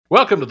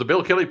Welcome to the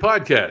Bill Kelly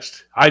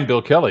Podcast. I'm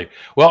Bill Kelly.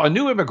 Well, a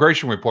new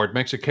immigration report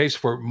makes a case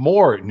for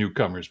more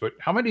newcomers, but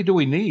how many do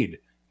we need?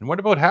 And what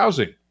about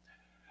housing?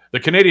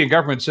 The Canadian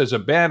government says a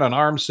ban on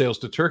arms sales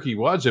to Turkey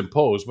was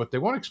imposed, but they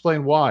won't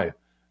explain why.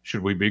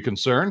 Should we be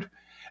concerned?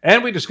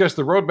 And we discuss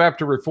the roadmap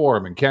to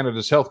reform in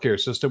Canada's healthcare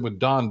system with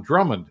Don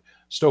Drummond,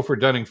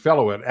 Stauffer-Dunning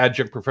Fellow and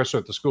Adjunct Professor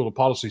at the School of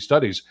Policy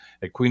Studies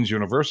at Queen's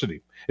University.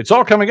 It's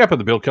all coming up on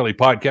the Bill Kelly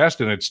Podcast,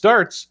 and it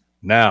starts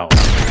now.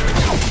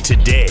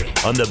 Today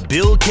on The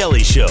Bill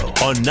Kelly Show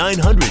on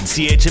 900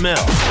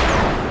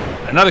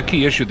 CHML. Another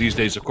key issue these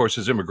days, of course,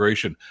 is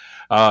immigration.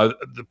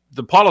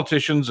 The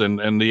politicians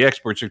and the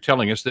experts are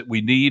telling us that we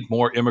need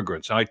more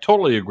immigrants, and I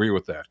totally agree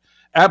with that.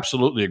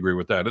 Absolutely agree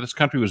with that. This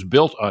country was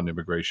built on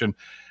immigration,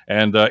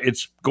 and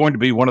it's going to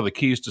be one of the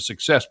keys to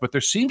success. But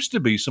there seems to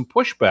be some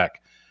pushback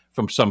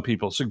from some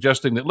people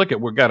suggesting that, look,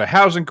 we've got a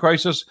housing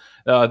crisis.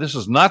 This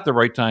is not the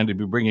right time to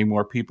be bringing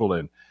more people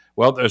in.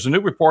 Well, there's a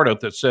new report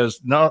out that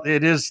says, no,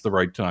 it is the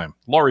right time.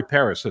 Laurie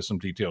Paris has some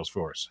details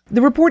for us.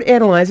 The report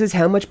analyzes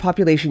how much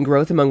population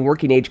growth among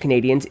working-age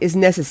Canadians is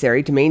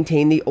necessary to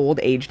maintain the old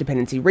age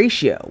dependency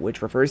ratio,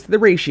 which refers to the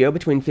ratio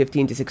between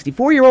 15 to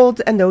 64-year-olds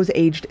and those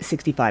aged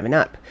 65 and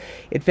up.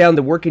 It found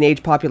the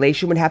working-age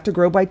population would have to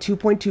grow by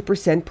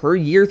 2.2% per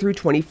year through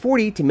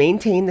 2040 to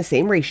maintain the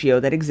same ratio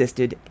that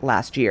existed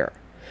last year.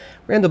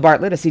 Randall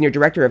Bartlett, a senior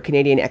director of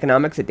Canadian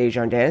economics at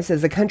Desjardins,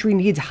 says the country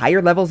needs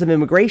higher levels of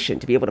immigration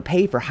to be able to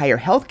pay for higher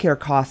healthcare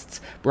costs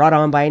brought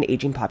on by an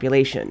aging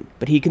population.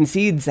 But he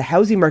concedes the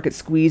housing market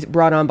squeeze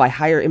brought on by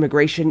higher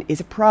immigration is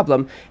a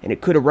problem, and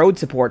it could erode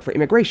support for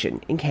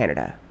immigration in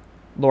Canada.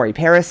 Laurie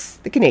Paris,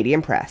 The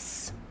Canadian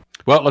Press.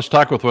 Well, let's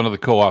talk with one of the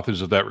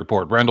co-authors of that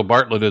report. Randall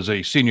Bartlett is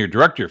a senior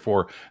director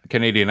for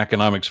Canadian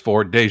economics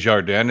for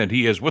Desjardins, and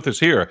he is with us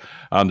here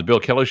on the Bill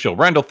Kelly Show.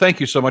 Randall, thank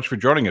you so much for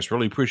joining us.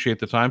 Really appreciate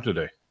the time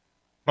today.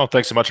 Well,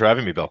 thanks so much for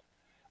having me, Bill.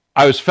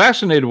 I was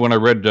fascinated when I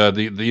read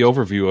the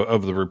overview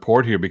of the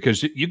report here,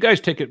 because you guys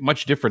take a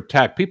much different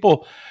tack.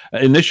 People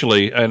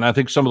initially, and I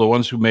think some of the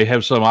ones who may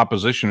have some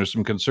opposition or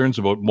some concerns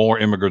about more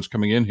immigrants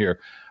coming in here,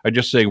 are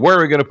just saying, where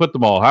are we going to put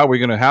them all? How are we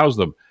going to house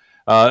them?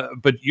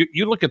 But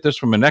you look at this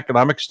from an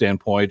economic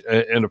standpoint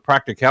and a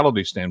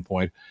practicality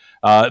standpoint,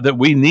 that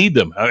we need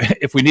them.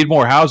 If we need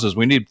more houses,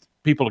 we need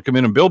people to come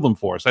in and build them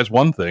for us. That's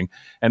one thing.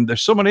 And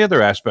there's so many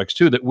other aspects,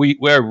 too, that we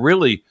are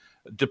really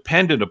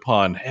dependent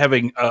upon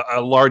having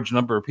a large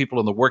number of people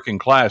in the working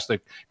class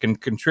that can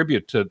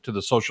contribute to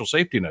the social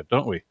safety net,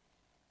 don't we?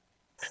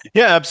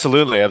 Yeah,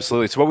 absolutely. So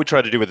what we try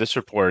to do with this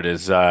report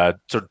is sort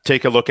of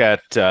take a look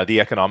at the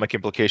economic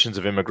implications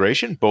of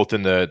immigration, both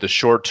in the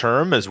short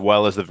term as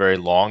well as the very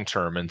long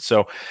term. And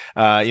so,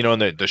 in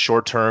the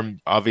short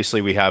term,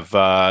 obviously we have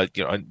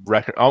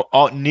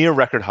near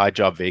record high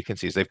job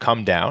vacancies. They've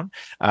come down,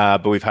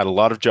 but we've had a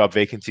lot of job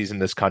vacancies in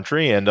this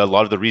country, and a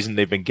lot of the reason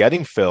they've been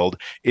getting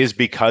filled is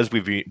because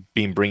we've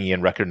been bringing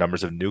in record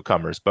numbers of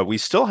newcomers. But we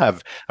still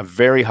have a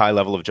very high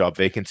level of job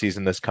vacancies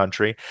in this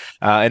country,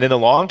 and in the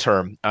long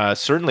term,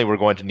 certainly we're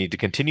going to need to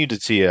continue to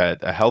see a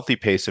healthy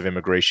pace of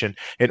immigration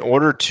in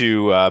order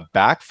to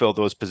backfill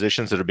those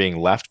positions that are being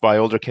left by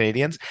older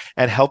Canadians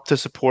and help to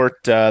support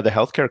the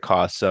healthcare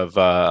costs of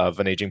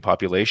an aging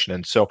population.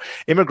 And so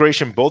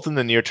immigration, both in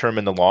the near term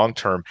and the long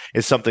term,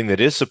 is something that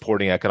is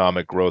supporting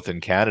economic growth in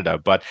Canada.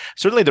 But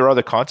certainly there are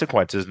the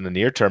consequences in the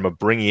near term of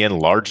bringing in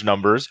large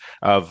numbers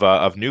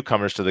of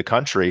newcomers to the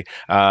country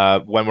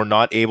when we're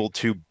not able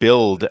to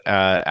build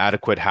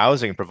adequate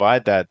housing,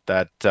 provide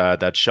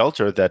that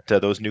shelter that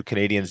those new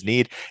Canadians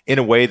need in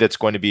a way that's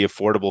going to be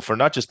affordable for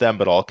not just them,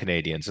 but all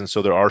Canadians. And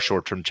so there are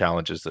short-term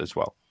challenges as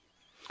well.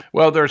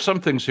 Well, there are some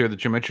things here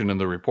that you mentioned in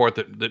the report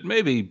that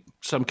maybe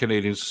some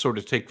Canadians sort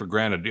of take for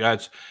granted. Yeah,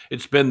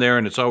 it's been there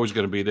and it's always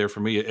going to be there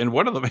for me. And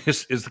one of them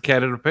is the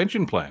Canada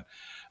Pension Plan.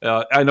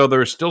 I know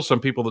there are still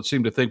some people that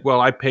seem to think, well,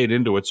 I paid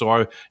into it,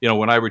 so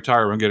when I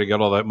retire, I'm going to get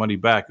all that money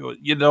back.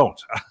 You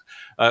don't.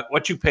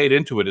 What you paid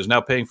into it is now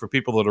paying for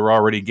people that are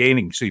already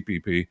gaining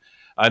CPP.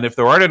 And if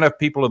there aren't enough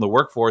people in the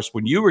workforce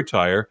when you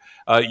retire,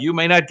 you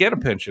may not get a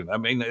pension. I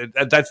mean,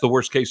 that's the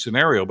worst case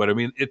scenario. But I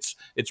mean, it's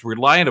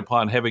reliant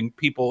upon having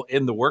people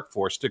in the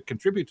workforce to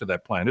contribute to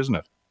that plan, isn't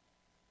it?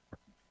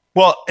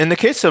 Well, in the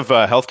case of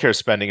healthcare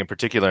spending in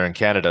particular in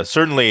Canada,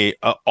 certainly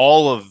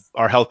all of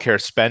our healthcare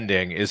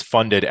spending is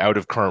funded out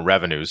of current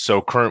revenues.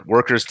 So current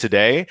workers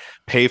today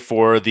pay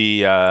for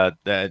the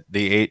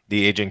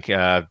aging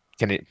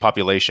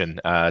population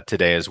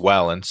today as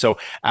well. And so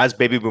as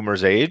baby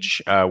boomers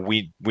age,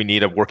 we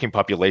need a working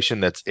population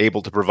that's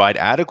able to provide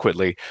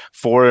adequately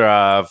for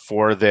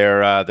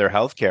their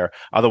health care.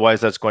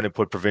 Otherwise, that's going to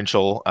put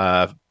provincial,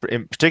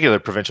 in particular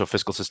provincial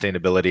fiscal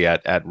sustainability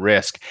at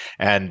risk,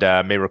 and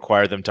may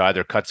require them to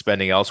either cut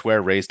spending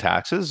elsewhere, raise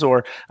taxes,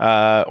 or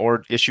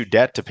issue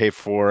debt to pay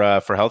for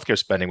healthcare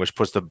spending, which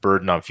puts the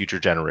burden on future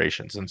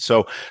generations. And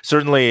so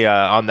certainly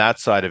on that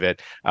side of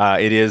it,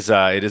 it is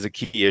a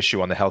key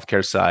issue on the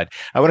healthcare side.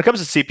 when it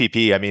comes to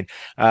CPP, I mean,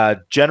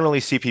 generally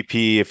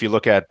CPP, if you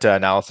look at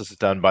analysis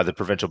done by the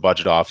provincial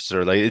budget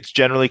officer, like it's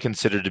generally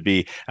considered to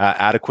be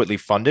adequately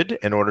funded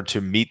in order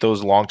to meet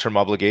those long-term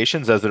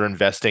obligations as they're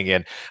investing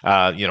in,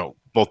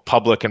 both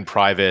public and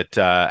private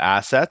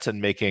assets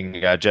and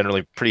making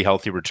generally pretty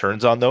healthy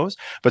returns on those.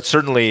 But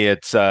certainly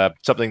it's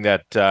something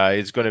that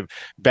is going to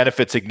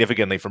benefit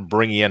significantly from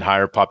bringing in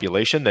higher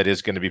population that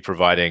is going to be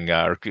providing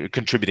or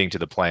contributing to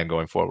the plan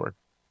going forward.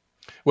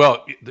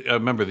 Well, I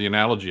remember the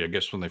analogy, I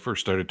guess, when they first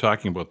started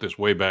talking about this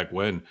way back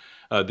when,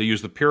 they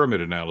used the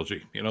pyramid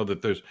analogy,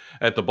 that there's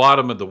at the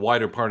bottom of the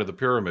wider part of the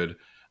pyramid,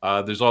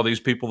 there's all these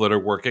people that are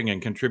working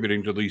and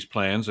contributing to these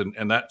plans,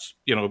 and that's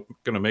going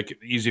to make it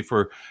easy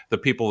for the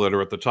people that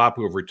are at the top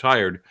who have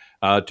retired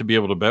to be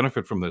able to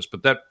benefit from this.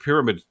 But that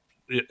pyramid,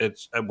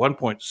 it's at one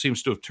point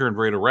seems to have turned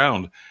right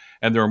around,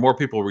 and there are more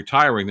people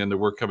retiring than there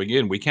were coming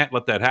in. We can't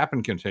let that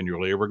happen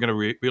continually, or we're going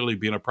to really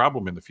be in a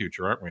problem in the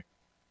future, aren't we?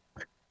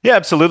 Yeah,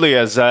 absolutely.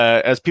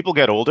 As people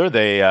get older,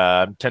 they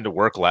tend to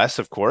work less,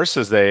 of course,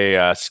 as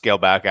they scale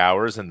back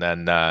hours and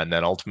then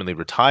ultimately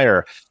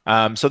retire.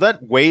 So that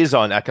weighs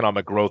on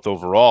economic growth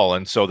overall,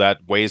 and so that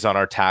weighs on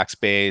our tax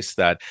base.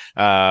 That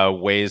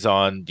weighs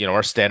on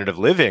our standard of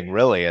living,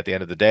 really, at the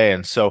end of the day.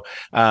 And so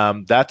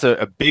that's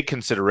a big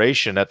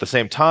consideration. At the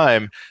same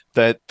time,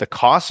 that the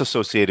costs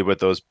associated with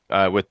those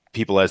with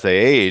people as they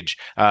age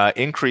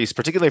increase,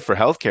 particularly for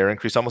healthcare,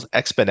 increase almost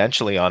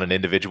exponentially on an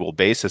individual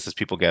basis as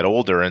people get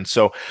older. And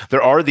so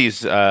there are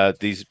these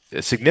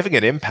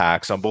significant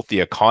impacts on both the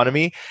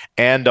economy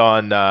and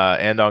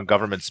on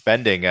government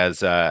spending as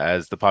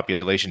the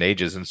population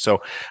ages. And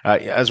so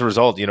as a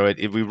result, we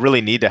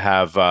really need to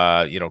have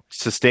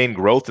sustained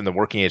growth in the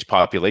working age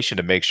population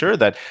to make sure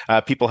that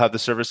people have the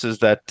services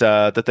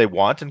that they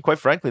want, and quite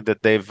frankly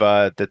that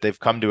they've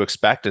come to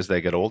expect as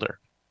they get older.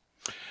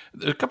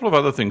 There's a couple of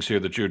other things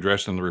here that you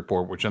addressed in the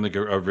report, which I think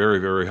are very,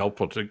 very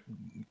helpful to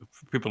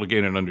people to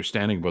gain an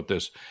understanding about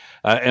this.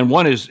 And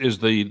one is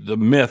the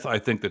myth, I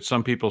think, that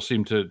some people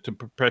seem to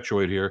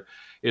perpetuate here,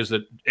 is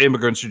that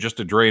immigrants are just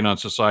a drain on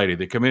society.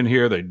 They come in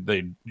here,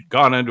 they've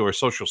gone into our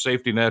social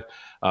safety net,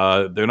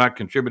 they're not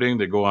contributing,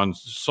 they go on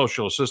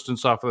social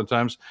assistance often the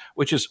times,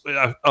 which is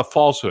a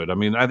falsehood. I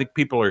mean, I think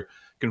people are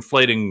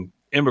conflating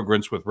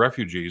immigrants with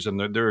refugees, and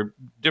there are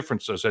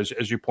differences,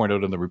 as you point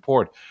out in the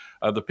report.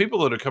 The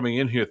people that are coming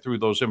in here through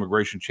those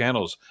immigration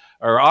channels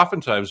are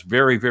oftentimes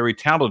very, very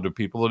talented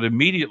people that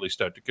immediately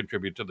start to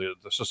contribute to the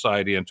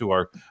society and to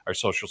our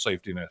social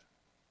safety net.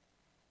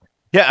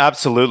 Yeah,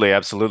 absolutely,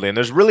 absolutely. And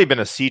there's really been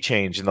a sea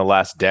change in the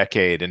last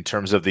decade in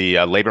terms of the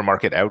labor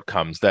market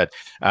outcomes that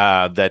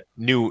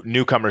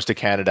newcomers to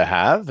Canada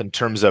have, in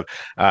terms of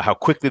how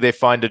quickly they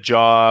find a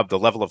job, the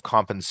level of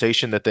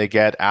compensation that they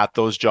get at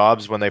those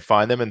jobs when they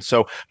find them. And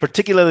so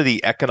particularly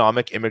the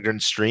economic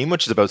immigrant stream,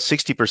 which is about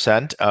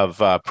 60%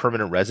 of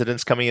permanent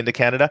residents coming into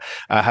Canada,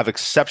 have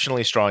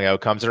exceptionally strong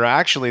outcomes. And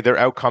actually, their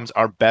outcomes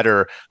are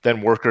better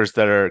than workers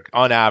that are,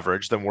 on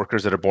average, than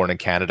workers that are born in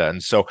Canada.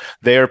 And so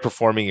they are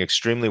performing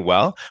extremely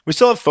well. We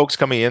still have folks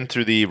coming in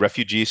through the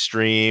refugee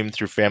stream,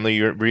 through family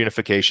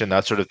reunification,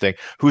 that sort of thing,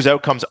 whose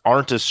outcomes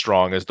aren't as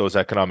strong as those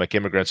economic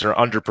immigrants, are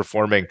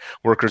underperforming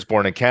workers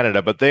born in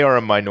Canada, but they are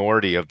a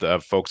minority of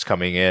the folks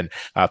coming in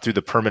through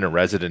the permanent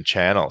resident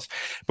channels.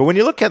 But when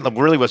you look at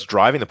really what's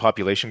driving the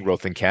population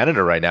growth in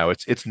Canada right now,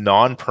 it's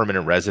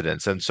non-permanent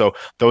residents. And so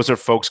those are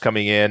folks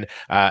coming in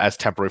as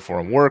temporary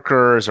foreign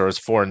workers or as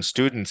foreign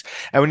students.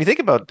 And when you think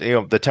about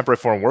the temporary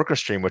foreign worker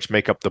stream, which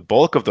make up the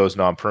bulk of those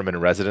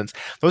non-permanent residents,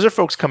 those are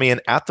folks coming in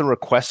at the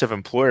request of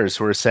employers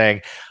who are saying,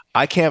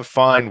 I can't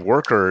find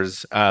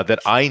workers that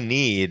I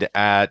need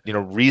at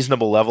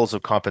reasonable levels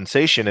of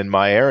compensation in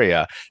my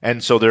area.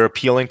 And so they're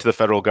appealing to the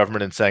federal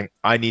government and saying,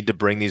 I need to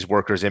bring these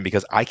workers in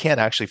because I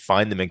can't actually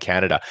find them in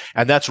Canada.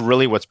 And that's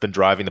really what's been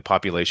driving the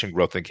population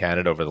growth in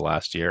Canada over the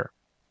last year.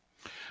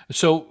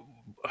 So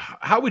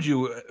how would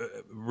you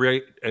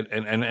rate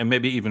and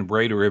maybe even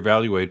rate or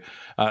evaluate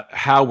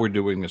how we're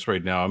doing this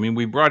right now? I mean,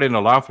 we brought in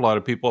an awful lot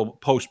of people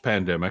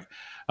post-pandemic.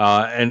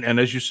 And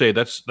as you say,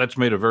 that's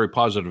made a very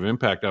positive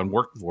impact on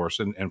workforce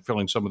and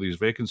filling some of these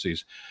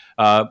vacancies.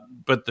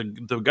 But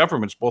the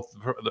governments, both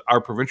our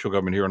provincial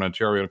government here in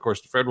Ontario and, of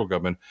course, the federal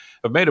government,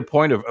 have made a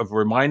point of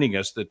reminding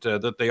us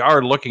that they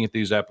are looking at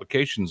these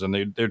applications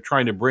and they're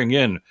trying to bring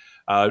in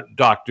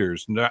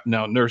doctors,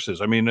 now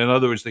nurses. I mean, in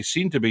other words, they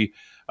seem to be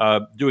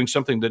doing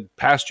something that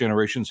past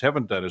generations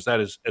haven't done, as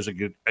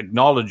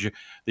acknowledge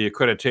the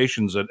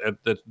accreditations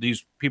that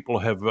these people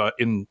have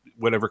in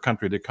whatever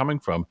country they're coming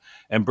from,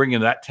 and bringing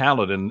that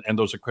talent and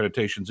those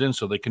accreditations in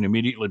so they can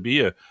immediately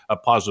be a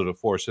positive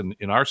force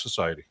in our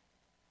society.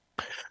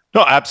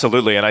 No,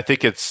 absolutely. And I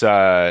think it's,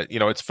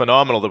 it's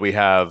phenomenal that we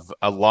have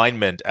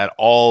alignment at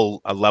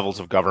all levels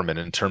of government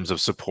in terms of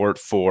support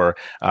for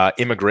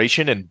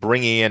immigration and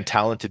bringing in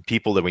talented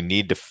people that we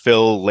need to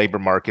fill labor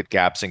market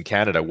gaps in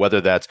Canada,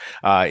 whether that's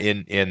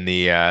in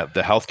the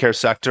healthcare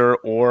sector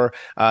or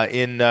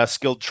in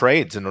skilled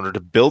trades in order to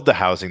build the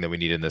housing that we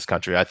need in this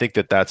country. I think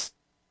that's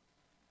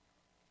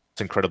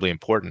incredibly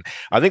important.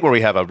 I think where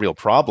we have a real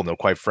problem, though,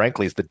 quite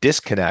frankly, is the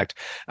disconnect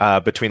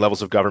between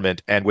levels of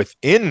government and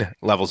within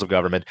levels of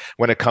government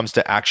when it comes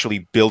to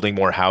actually building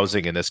more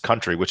housing in this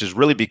country, which has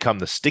really become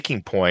the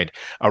sticking point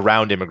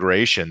around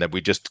immigration, that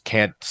we just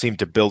can't seem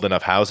to build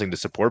enough housing to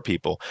support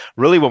people.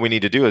 Really, what we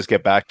need to do is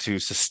get back to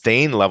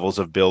sustained levels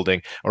of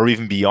building, or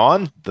even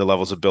beyond the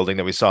levels of building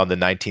that we saw in the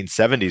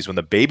 1970s when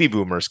the baby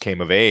boomers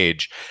came of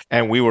age,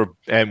 and we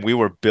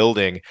were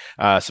building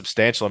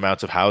substantial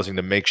amounts of housing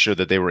to make sure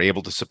that they were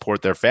able to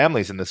support their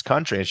families in this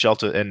country and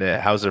shelter and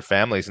house their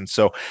families. And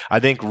so I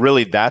think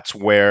really that's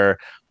where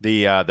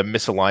the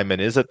misalignment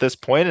is at this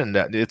point, and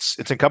it's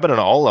incumbent on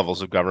all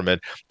levels of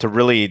government to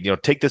really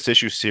take this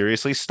issue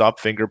seriously, stop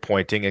finger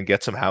pointing, and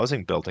get some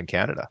housing built in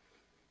Canada.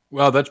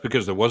 Well, that's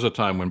because there was a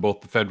time when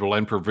both the federal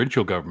and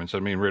provincial governments, I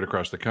mean, right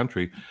across the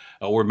country,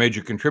 were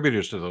major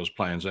contributors to those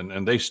plans,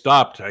 and they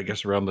stopped, I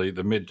guess, around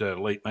the mid to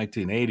late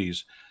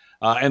 1980s.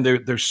 And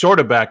they're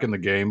sort of back in the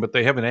game, but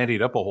they haven't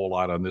anteed up a whole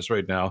lot on this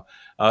right now.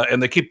 And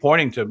they keep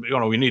pointing to,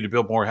 we need to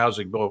build more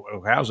housing,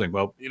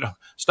 Well,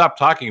 stop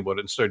talking about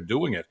it and start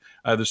doing it.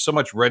 There's so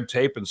much red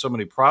tape and so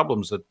many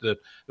problems that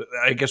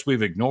I guess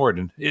we've ignored.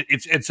 And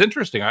it's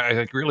interesting, I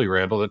think, really,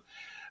 Randall, that,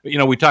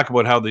 we talk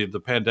about how the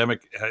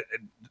pandemic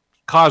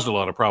caused a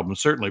lot of problems,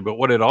 certainly, but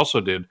what it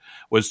also did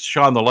was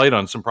shine the light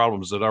on some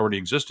problems that already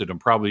existed and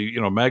probably,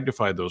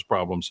 magnified those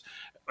problems.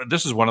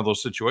 This is one of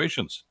those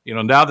situations.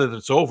 Now that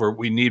it's over,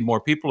 we need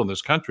more people in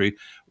this country.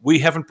 We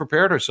haven't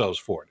prepared ourselves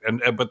for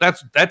it, but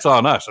that's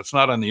on us. It's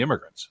not on the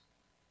immigrants.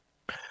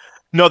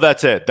 No,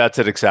 that's it. That's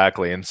it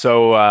exactly. And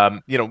so,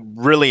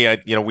 really,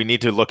 we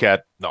need to look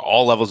at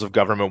all levels of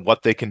government,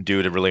 what they can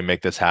do to really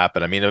make this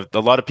happen. I mean, a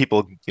lot of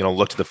people,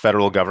 look to the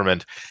federal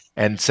government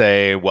and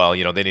say, well,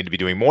 they need to be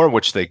doing more,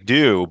 which they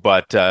do.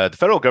 But the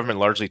federal government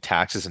largely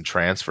taxes and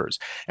transfers.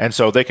 And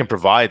so they can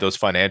provide those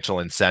financial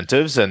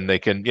incentives, and they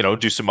can,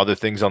 do some other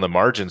things on the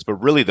margins. But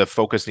really, the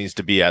focus needs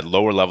to be at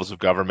lower levels of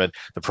government,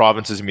 the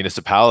provinces and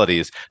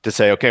municipalities, to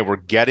say, okay, we're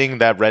getting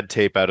that red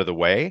tape out of the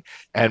way,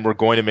 and we're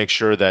going to make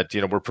sure that,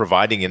 we're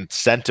providing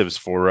incentives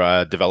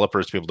for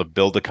developers to be able to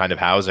build the kind of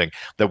housing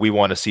that we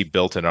want to see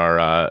built in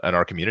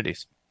our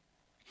communities.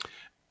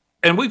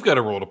 And we've got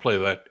a role to play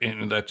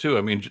in that too.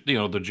 I mean,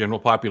 the general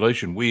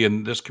population, we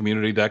in this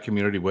community, that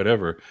community,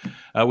 whatever,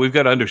 we've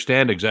got to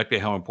understand exactly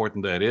how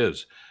important that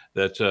is.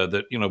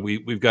 That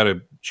we've got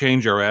to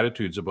change our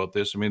attitudes about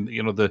this. I mean,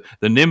 the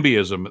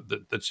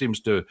NIMBYism that seems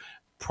to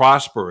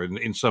prosper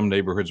in some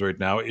neighborhoods right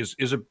now is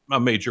a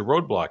major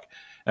roadblock.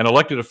 And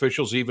elected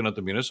officials, even at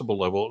the municipal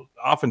level,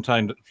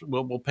 oftentimes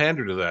will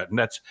pander to that, and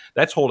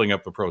that's holding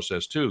up the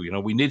process too.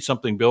 We need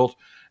something built,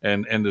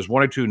 and there's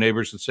one or two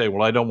neighbors that say,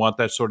 "Well, I don't want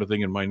that sort of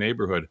thing in my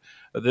neighborhood."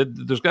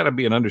 There's got to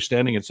be an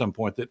understanding at some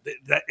point that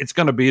it's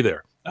going to be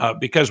there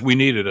because we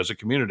need it as a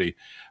community,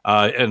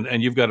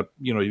 and you've got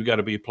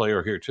to be a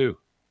player here too.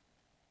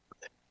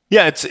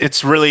 Yeah,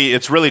 it's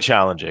really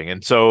challenging,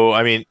 and so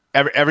I mean,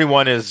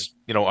 everyone is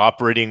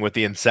operating with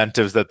the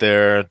incentives that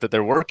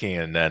they're working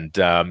in, and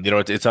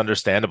it's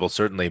understandable,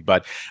 certainly,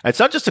 but it's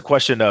not just a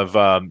question of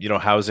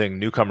housing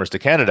newcomers to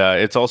Canada.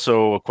 It's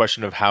also a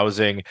question of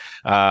housing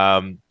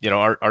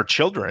our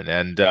children,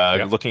 and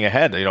looking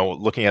ahead,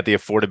 looking at the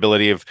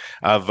affordability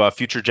of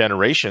future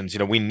generations.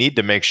 We need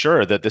to make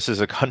sure that this is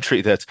a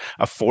country that's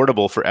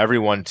affordable for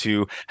everyone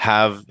to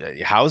have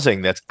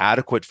housing that's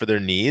adequate for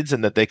their needs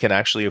and that they can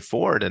actually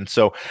afford. And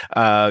so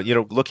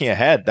looking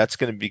ahead, that's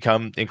going to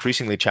become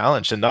increasingly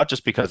challenged, and not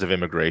just because of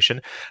immigration,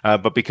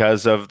 but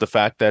because of the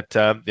fact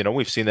that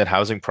we've seen that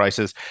housing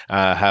prices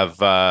have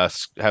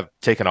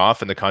taken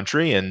off in the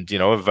country, and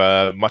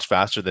have much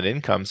faster than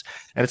incomes,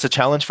 and it's a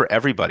challenge for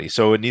everybody.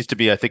 So it needs to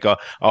be, I think, a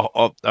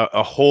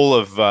whole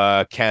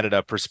of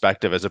Canada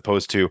perspective, as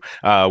opposed to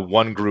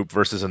one group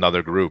versus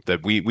another group.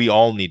 That we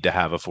all need to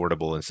have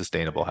affordable and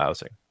sustainable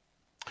housing.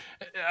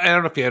 I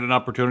don't know if you had an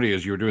opportunity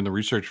as you were doing the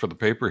research for the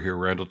paper here,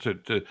 Randall,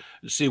 to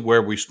see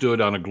where we stood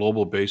on a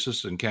global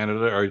basis in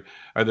Canada.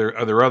 Are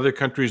there other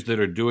countries that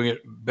are doing it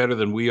better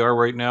than we are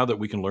right now that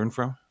we can learn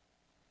from?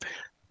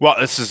 Well,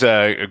 this is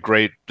a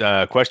great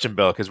question,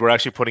 Bill, because we're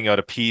actually putting out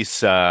a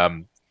piece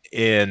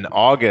in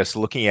August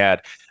looking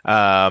at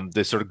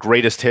the sort of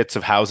greatest hits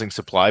of housing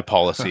supply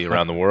policy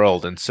around the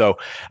world. And so,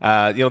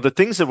 the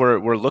things that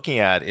we're looking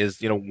at is,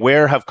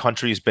 where have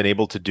countries been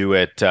able to do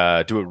it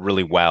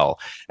really well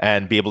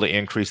and be able to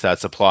increase that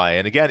supply?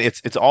 And again,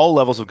 it's all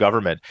levels of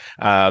government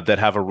that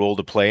have a role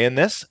to play in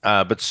this.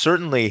 But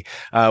certainly,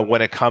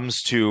 when it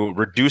comes to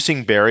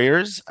reducing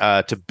barriers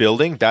to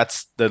building,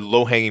 that's the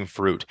low-hanging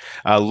fruit.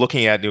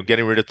 Looking at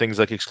getting rid of things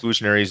like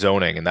exclusionary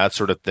zoning and that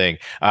sort of thing.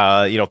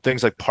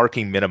 Things like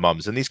parking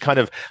minimums and these kind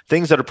of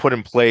things that are put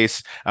in place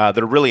place that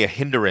are really a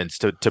hindrance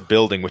to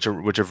building, which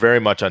are very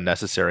much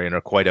unnecessary and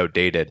are quite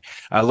outdated.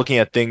 Looking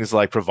at things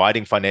like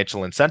providing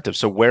financial incentives.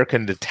 So where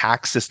can the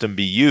tax system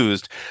be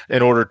used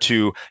in order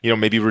to,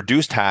 maybe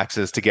reduce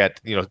taxes to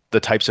get, the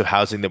types of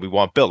housing that we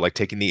want built, like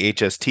taking the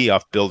HST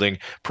off building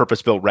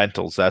purpose-built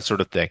rentals, that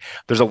sort of thing.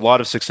 There's a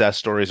lot of success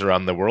stories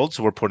around the world,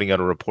 so we're putting out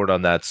a report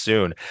on that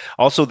soon.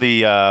 Also,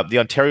 the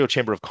Ontario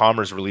Chamber of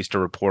Commerce released a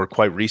report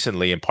quite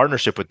recently in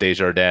partnership with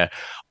Desjardins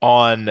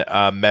on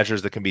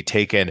measures that can be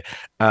taken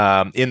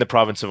in the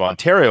province of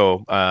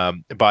Ontario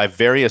by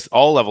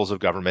all levels of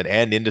government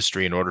and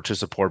industry in order to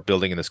support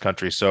building in this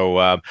country.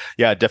 So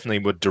definitely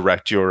would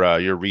direct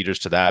your readers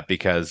to that,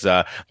 because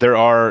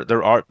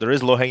there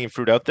is low-hanging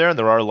fruit out there, and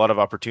there are a lot of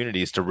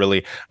opportunities to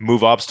really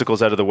move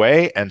obstacles out of the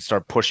way and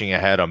start pushing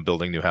ahead on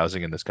building new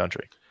housing in this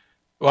country.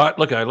 Well,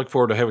 look, I look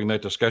forward to having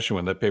that discussion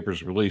when that paper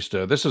is released.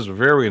 This is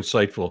very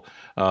insightful,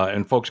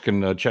 and folks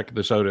can check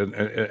this out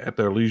at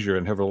their leisure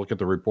and have a look at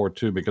the report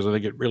too, because I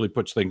think it really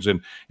puts things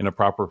in a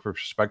proper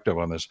perspective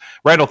on this.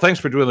 Randall,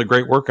 thanks for doing the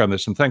great work on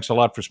this, and thanks a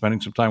lot for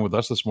spending some time with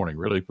us this morning.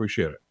 Really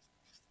appreciate it.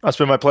 It's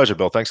been my pleasure,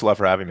 Bill. Thanks a lot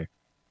for having me.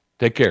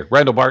 Take care.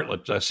 Randall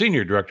Bartlett,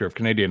 Senior Director of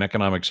Canadian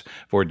Economics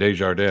for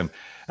Desjardins.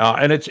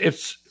 And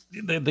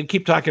they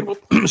keep talking about,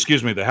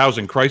 the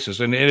housing crisis,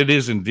 and it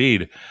is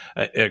indeed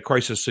a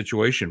crisis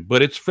situation,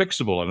 but it's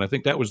fixable. And I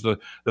think that was the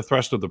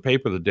thrust of the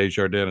paper that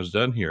Desjardins has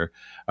done here.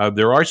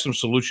 There are some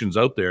solutions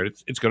out there.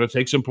 It's going to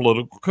take some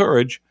political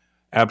courage,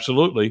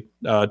 absolutely,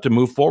 to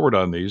move forward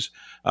on these,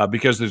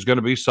 because there's going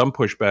to be some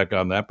pushback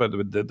on that, but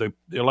the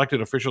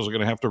elected officials are going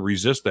to have to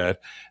resist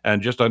that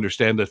and just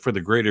understand that for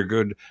the greater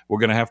good, we're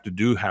going to have to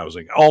do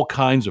housing, all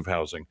kinds of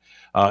housing,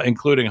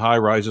 including high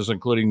rises,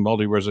 including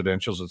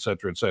multi-residentials, et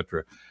cetera, et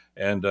cetera.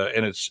 And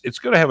it's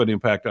going to have an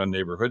impact on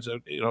neighborhoods,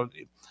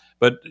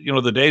 But,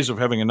 the days of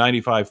having a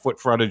 95-foot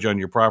frontage on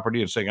your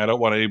property and saying, I don't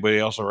want anybody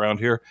else around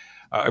here,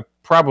 are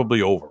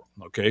probably over,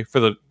 okay, for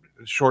the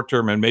short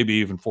term and maybe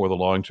even for the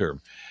long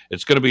term.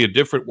 It's going to be a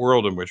different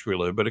world in which we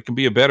live, but it can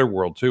be a better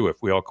world, too,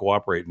 if we all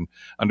cooperate and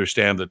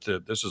understand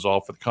that this is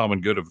all for the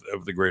common good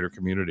of the greater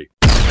community.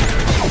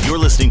 You're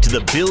listening to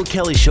the Bill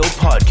Kelly Show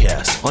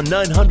podcast on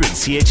 900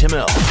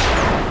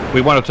 CHML.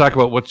 We want to talk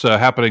about what's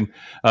happening,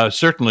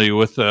 certainly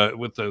with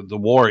the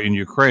war in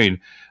Ukraine,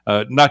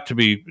 not to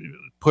be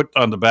put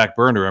on the back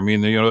burner. I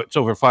mean, it's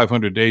over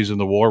 500 days in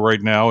the war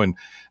right now, and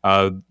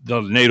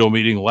the NATO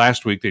meeting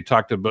last week, they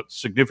talked about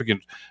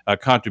significant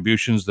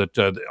contributions that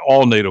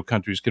all NATO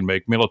countries can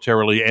make,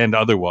 militarily and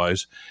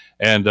otherwise.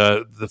 And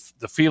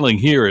the feeling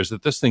here is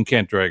that this thing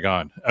can't drag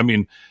on. I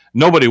mean,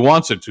 nobody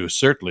wants it to,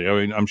 certainly. I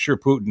mean, I'm sure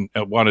Putin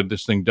wanted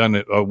this thing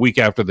done a week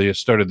after they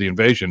started the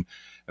invasion.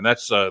 And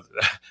that's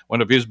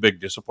one of his big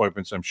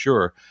disappointments, I'm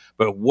sure.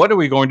 But what are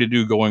we going to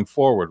do going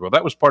forward? Well,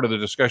 that was part of the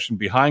discussion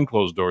behind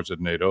closed doors at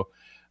NATO.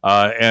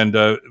 And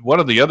one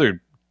of the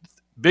other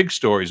big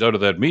stories out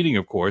of that meeting,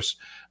 of course,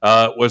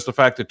 was the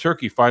fact that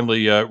Turkey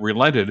finally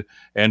relented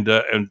and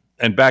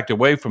backed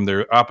away from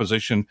their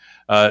opposition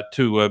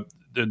to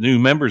the new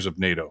members of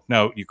NATO.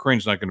 Now,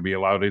 Ukraine's not going to be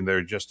allowed in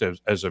there just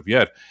as of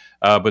yet,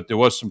 but there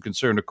was some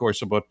concern, of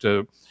course, about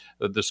the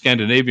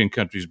Scandinavian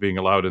countries being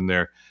allowed in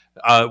there.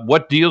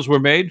 What deals were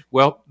made?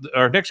 Well,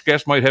 our next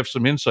guest might have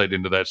some insight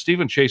into that.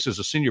 Stephen Chase is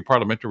a senior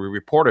parliamentary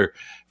reporter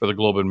for the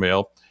Globe and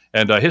Mail,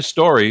 and his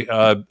story,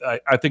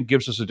 I think,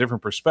 gives us a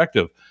different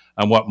perspective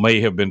on what may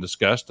have been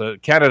discussed.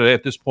 Canada,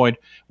 at this point,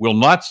 will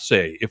not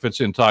say if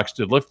it's in talks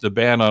to lift the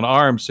ban on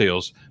arms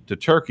sales to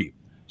Turkey.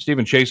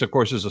 Stephen Chase, of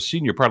course, is a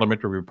senior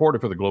parliamentary reporter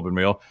for the Globe and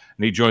Mail,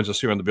 and he joins us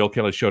here on the Bill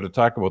Kelly Show to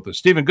talk about this.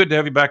 Stephen, good to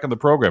have you back on the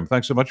program.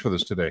 Thanks so much for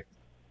this today.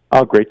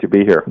 Oh, great to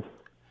be here.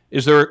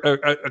 Is there?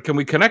 Can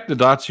we connect the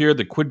dots here?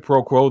 The quid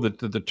pro quo that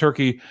the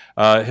Turkey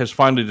has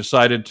finally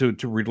decided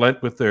to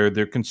relent with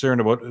their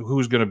concern about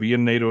who's going to be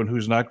in NATO and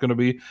who's not going to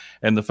be,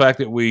 and the fact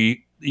that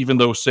we, even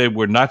though say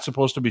we're not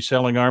supposed to be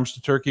selling arms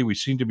to Turkey, we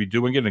seem to be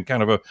doing it in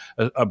kind of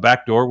a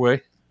backdoor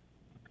way.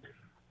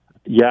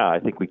 Yeah, I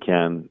think we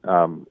can.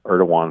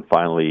 Erdogan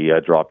finally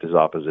dropped his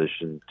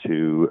opposition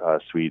to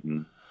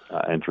Sweden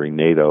entering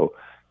NATO,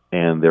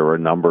 and there were a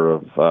number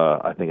of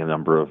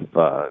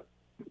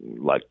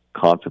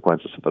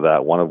consequences for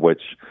that. One of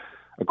which,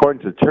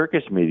 according to the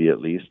Turkish media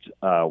at least,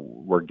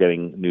 we're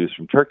getting news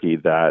from Turkey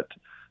that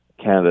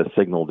Canada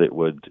signaled it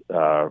would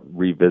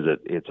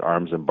revisit its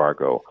arms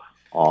embargo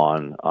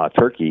on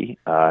Turkey,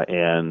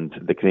 and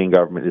the Canadian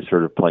government is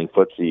sort of playing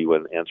footsie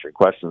when answering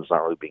questions, not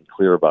really being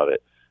clear about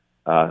it.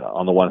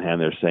 On the one hand,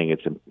 they're saying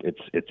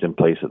it's in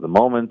place at the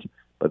moment,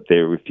 but they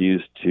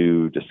refuse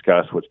to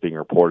discuss what's being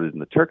reported in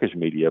the Turkish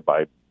media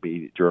by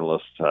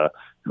journalists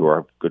who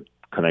are good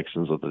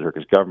connections with the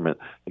Turkish government.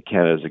 That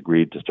Canada has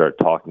agreed to start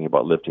talking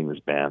about lifting this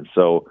ban.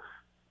 So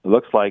it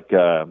looks like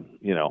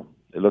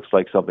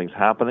something's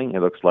happening. It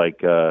looks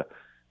like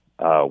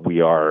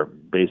we are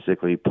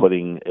basically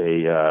putting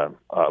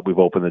we've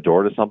opened the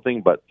door to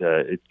something, but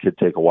it could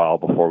take a while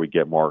before we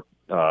get more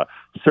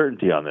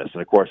certainty on this.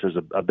 And of course, there's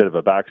a bit of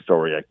a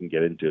backstory I can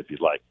get into if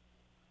you'd like.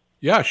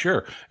 Yeah,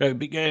 sure.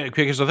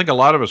 Because I think a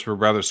lot of us were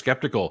rather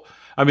skeptical.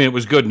 I mean, it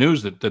was good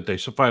news that they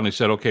finally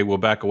said, okay, we'll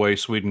back away.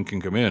 Sweden can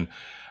come in.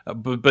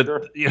 But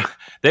Sure. you know,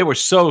 they were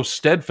so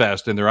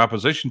steadfast in their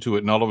opposition to it,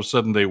 and all of a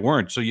sudden they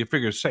weren't. So you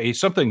figure, say,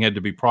 something had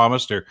to be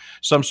promised or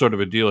some sort of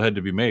a deal had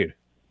to be made.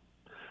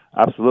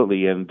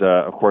 Absolutely, and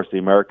of course the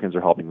Americans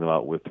are helping them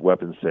out with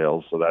weapons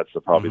sales, so that's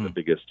probably the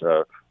biggest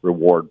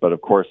reward. But of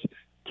course,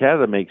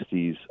 Canada makes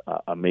these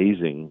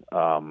amazing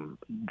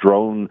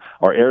drone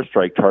or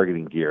airstrike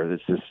targeting gear.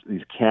 It's just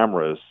these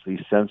cameras,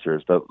 these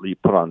sensors that you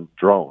put on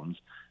drones,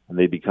 and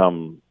they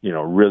become,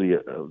 really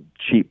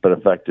cheap but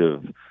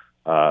effective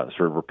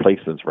sort of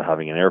replacements for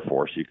having an air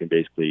force. You can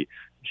basically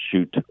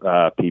shoot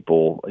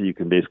people. You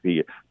can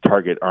basically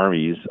target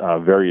armies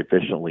very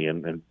efficiently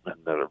and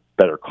at a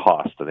better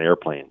cost than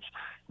airplanes.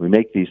 We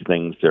make these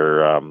things.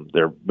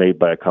 They're made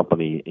by a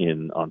company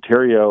in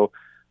Ontario.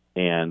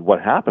 And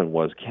what happened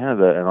was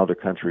Canada and other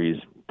countries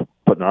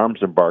put an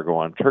arms embargo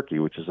on Turkey,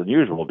 which is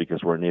unusual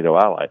because we're a NATO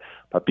ally.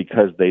 But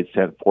because they'd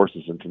sent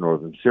forces into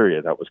northern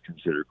Syria, that was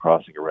considered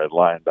crossing a red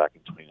line back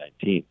in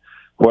 2019.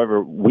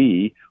 However,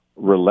 we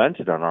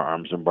relented on our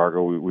arms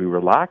embargo. We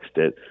relaxed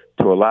it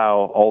to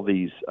allow all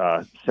these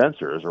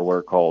sensors, or what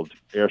are called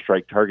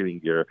airstrike targeting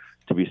gear,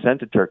 to be sent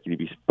to Turkey to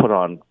be put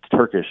on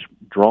Turkish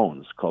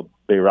drones called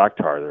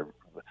Bayraktar.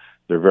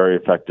 They're very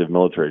effective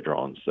military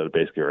drones that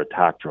basically are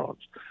attack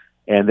drones.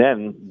 And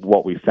then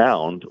what we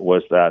found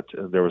was that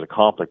there was a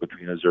conflict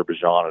between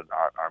Azerbaijan and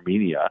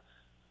Armenia.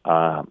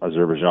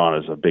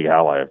 Azerbaijan is a big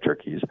ally of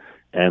Turkey's.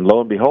 And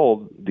lo and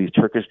behold, these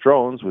Turkish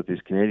drones with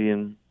these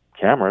Canadian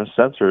cameras,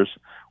 sensors,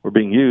 were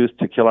being used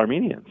to kill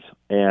Armenians.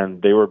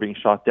 And they were being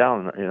shot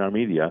down in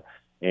Armenia.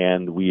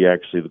 And we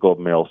actually, the Globe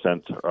and Mail,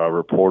 sent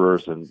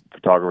reporters and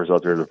photographers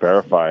out there to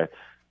verify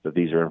that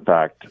these are, in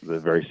fact, the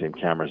very same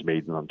cameras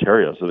made in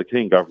Ontario. So the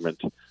Canadian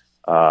government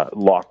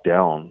locked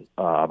down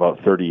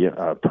about 30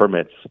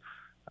 permits,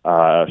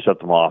 shut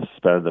them off,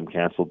 suspended them,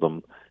 canceled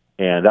them,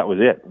 and that was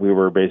it. We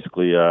were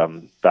basically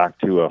back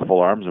to a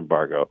full arms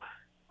embargo.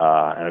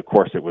 And of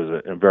course, it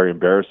was a very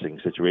embarrassing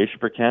situation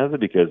for Canada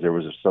because there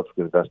was a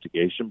subsequent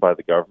investigation by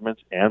the government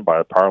and by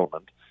the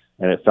Parliament,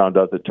 and it found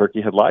out that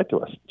Turkey had lied to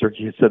us.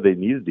 Turkey had said they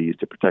needed these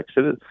to protect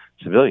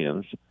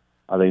civilians.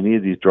 They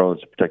needed these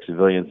drones to protect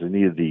civilians. They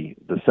needed the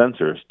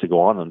sensors to go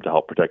on them to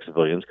help protect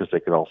civilians because they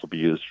could also be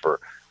used for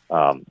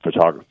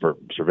photographer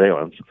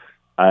surveillance,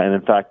 and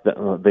in fact,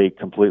 they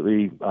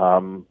completely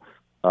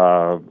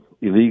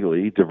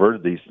illegally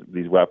diverted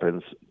these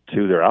weapons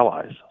to their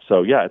allies.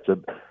 So yeah, it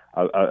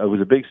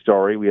was a big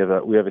story. We have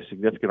a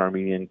significant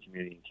Armenian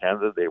community in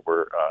Canada. There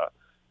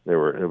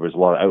was a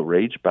lot of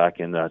outrage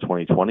back in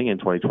 2020 and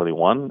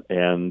 2021,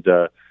 and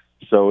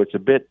so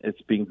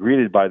it's being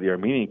greeted by the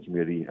Armenian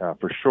community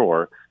for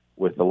sure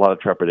with a lot of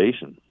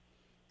trepidation.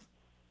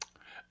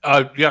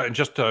 Yeah, and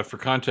just for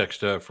context,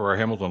 for our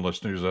Hamilton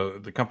listeners,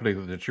 the company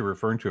that you're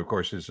referring to, of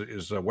course, is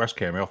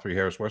Westcam, L3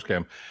 Harris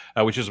Westcam,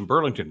 which is in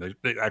Burlington.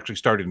 They actually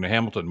started in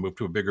Hamilton, moved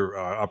to a bigger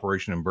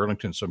operation in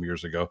Burlington some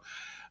years ago.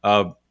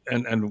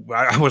 And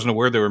I wasn't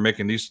aware they were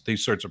making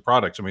these sorts of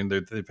products. I mean,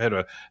 they've had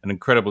an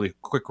incredibly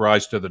quick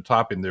rise to the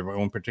top in their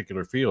own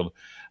particular field,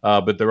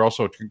 but they're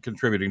also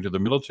contributing to the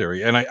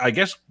military. And I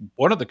guess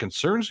one of the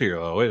concerns here,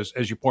 though, is,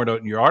 as you point out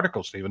in your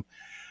article, Stephen,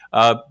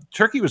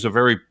 Turkey was a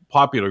very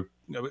popular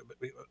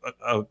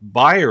a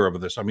buyer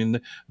of this. I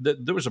mean,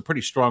 there was a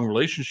pretty strong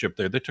relationship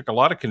there. They took a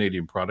lot of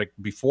Canadian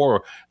product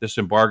before this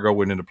embargo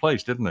went into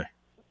place, didn't they?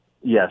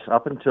 Yes,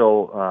 up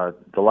until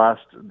the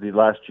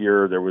last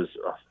year, there was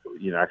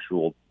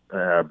actual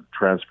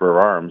transfer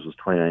of arms was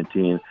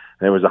 2019, and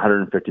there was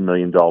 $150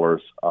 million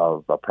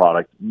of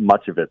product.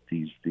 Much of it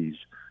these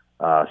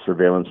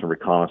surveillance and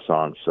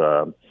reconnaissance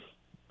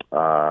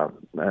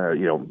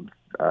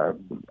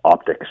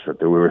optics that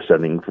we were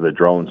sending for the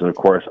drones. And of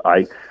course,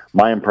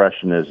 my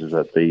impression is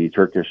that the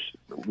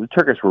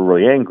Turkish were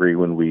really angry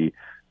when we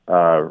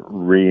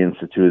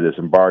reinstituted this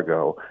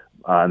embargo,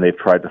 and they've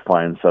tried to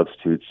find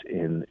substitutes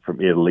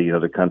from Italy and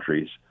other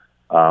countries.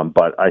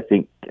 But I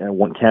think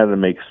when Canada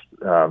makes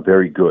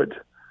very good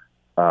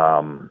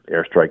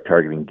airstrike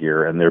targeting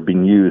gear, and they're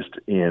being used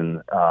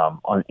in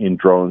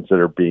drones that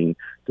are being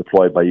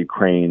deployed by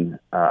Ukraine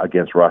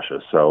against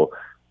Russia. So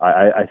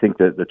I think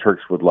that the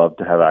Turks would love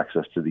to have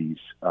access to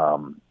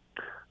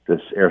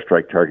this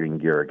airstrike targeting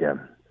gear again.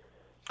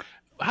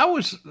 How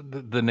is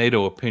the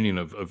NATO opinion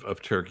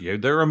of Turkey?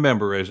 They're a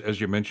member,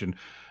 as you mentioned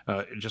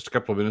just a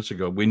couple of minutes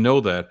ago. We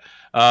know that.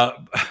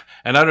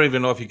 And I don't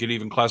even know if you could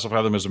even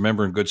classify them as a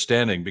member in good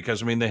standing,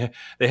 because, I mean,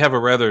 they have a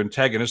rather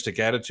antagonistic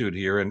attitude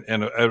here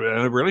and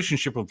a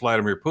relationship with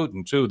Vladimir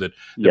Putin, too, that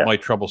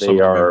might trouble some of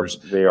the members.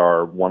 They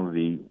are one of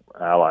the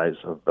allies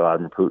of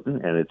Vladimir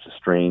Putin, and it's a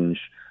strange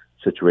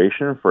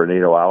situation for a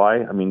NATO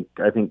ally. I mean,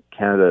 I think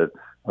the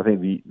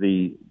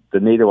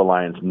NATO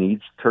alliance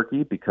needs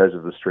Turkey because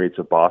of the Straits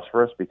of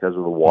Bosphorus, because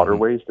of the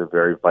waterways. They're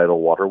very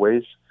vital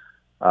waterways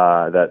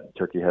that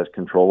Turkey has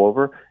control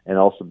over, and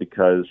also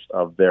because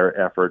of their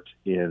effort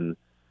in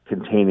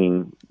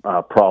containing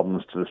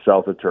problems to the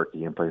south of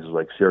Turkey in places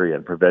like Syria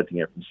and preventing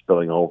it from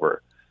spilling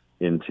over.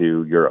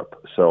 into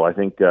Europe. So I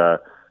think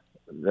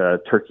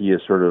Turkey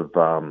is sort of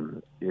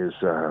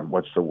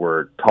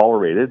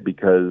tolerated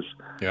because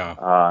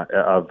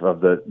of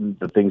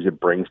the things it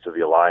brings to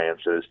the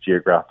alliance, its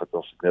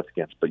geographical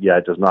significance. But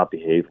it does not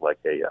behave like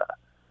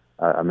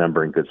a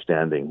member in good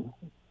standing.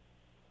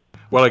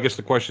 Well, I guess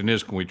the question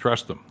is, can we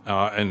trust them?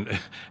 And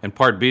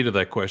part B to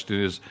that question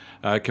is,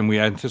 can we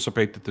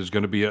anticipate that there's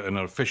going to be an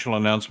official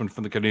announcement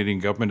from the Canadian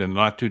government in the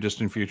not too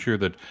distant future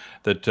that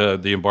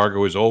the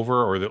embargo is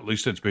over, or that at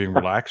least it's being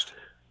relaxed?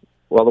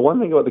 Well, the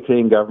one thing about the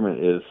Canadian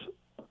government is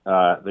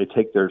they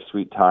take their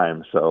sweet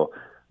time. So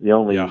the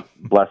only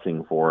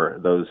blessing for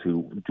those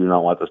who do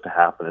not want this to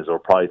happen is it'll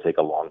probably take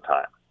a long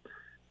time.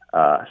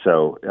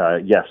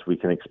 Yes, we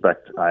can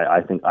expect.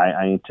 I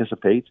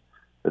anticipate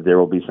that there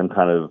will be some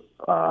kind of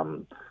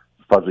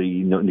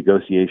fuzzy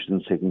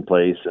negotiations taking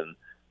place, and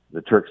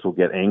the Turks will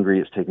get angry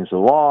it's taking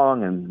so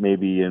long, and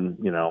maybe in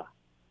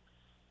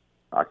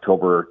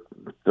October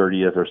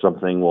 30th or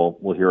something,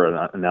 we'll hear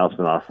an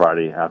announcement on a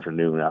Friday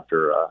afternoon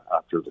after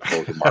the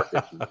close of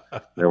markets, and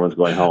everyone's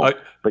going home.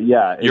 But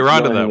you're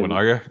onto that one,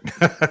 are you?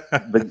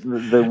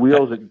 the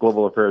wheels at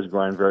global affairs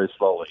grind very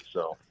slowly.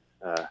 So.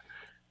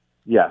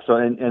 So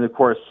and of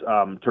course,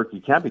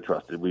 Turkey can't be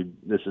trusted.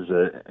 This is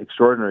an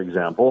extraordinary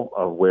example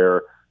of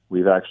where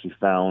we've actually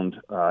found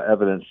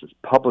evidence that's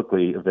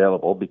publicly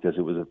available because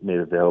it was made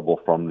available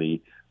from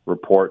the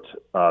report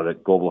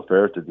that Global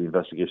Affairs did, the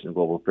investigation that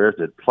Global Affairs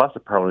did, plus the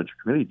Parliamentary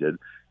Committee did,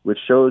 which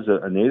shows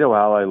that a NATO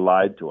ally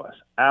lied to us,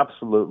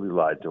 absolutely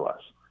lied to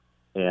us.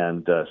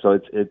 And so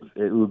it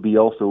would be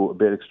also a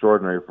bit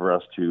extraordinary for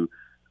us to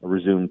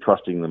resume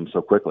trusting them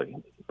so quickly.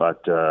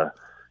 But there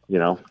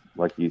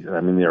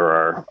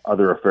are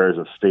other affairs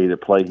of state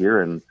at play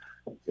here, and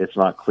it's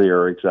not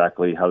clear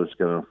exactly how this is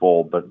going to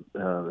unfold. But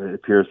it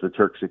appears the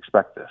Turks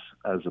expect this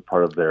as a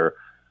part of their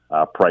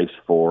price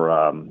for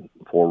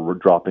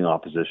dropping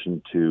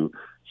opposition to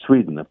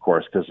Sweden, of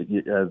course, because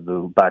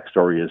the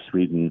backstory is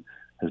Sweden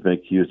has been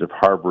accused of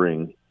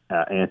harboring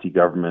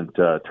anti-government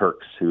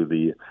Turks who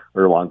the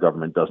Erdogan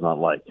government does not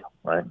like.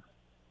 Right?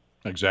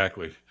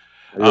 Exactly.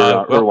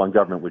 Erdogan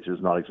government, which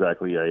is not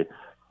exactly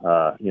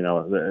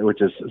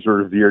which is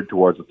sort of veered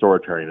towards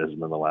authoritarianism in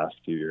the last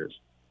few years.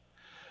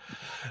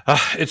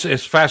 It's a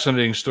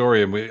fascinating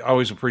story, and we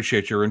always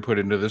appreciate your input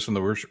into this and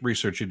the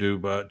research you do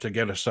to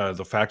get us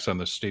the facts on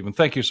this, Stephen.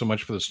 Thank you so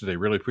much for this today.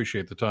 Really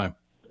appreciate the time.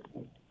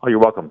 Oh, you're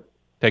welcome.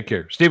 Take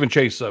care. Stephen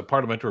Chase,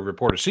 parliamentary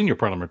reporter, senior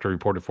parliamentary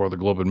reporter for the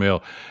Globe and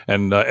Mail.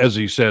 And as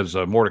he says,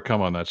 more to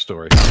come on that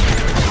story.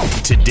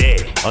 Today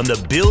on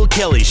The Bill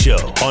Kelly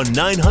Show on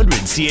 900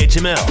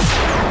 CHML.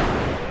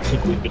 I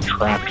think we've been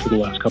trapped for the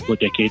last couple of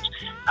decades.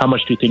 How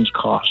much do things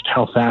cost?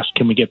 How fast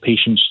can we get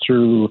patients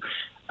through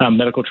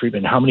medical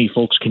treatment? How many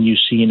folks can you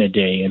see in a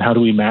day? And how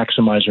do we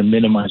maximize or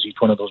minimize each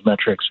one of those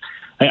metrics?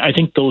 I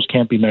think those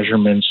can't be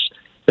measurements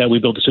that we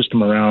build a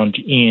system around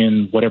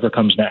in whatever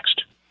comes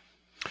next.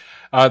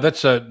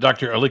 That's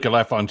Dr. Alika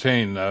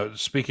Lafontaine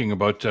speaking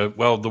about,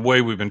 the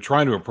way we've been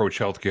trying to approach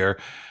healthcare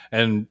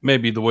and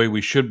maybe the way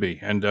we should be.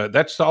 And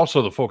that's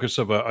also the focus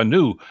of a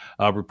new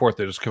report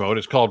that has come out.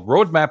 It's called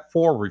Roadmap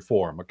for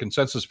Reform, a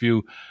consensus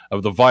view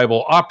of the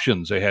viable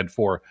options ahead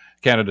for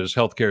Canada's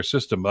healthcare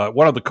system.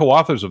 One of the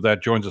co-authors of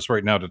that joins us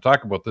right now to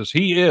talk about this.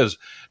 He is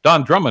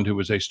Don Drummond, who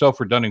is a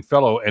Stauffer-Dunning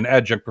Fellow and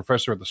Adjunct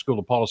Professor at the School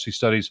of Policy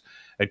Studies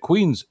at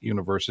Queen's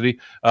University.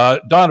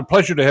 Don, a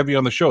pleasure to have you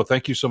on the show.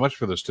 Thank you so much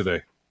for this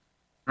today.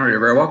 Oh, you're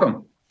very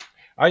welcome.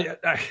 I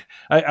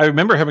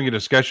remember having a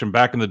discussion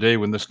back in the day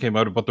when this came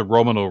out about the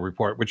Romano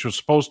report, which was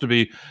supposed to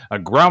be a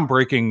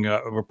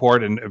groundbreaking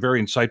report and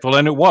very insightful,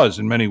 and it was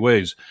in many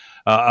ways,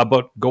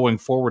 about going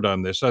forward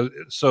on this.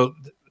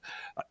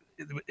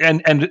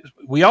 And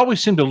we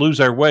always seem to lose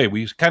our way.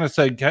 We kind of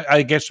say,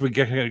 I guess we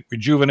get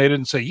rejuvenated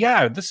and say,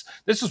 yeah, this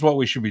is what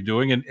we should be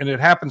doing, and it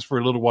happens for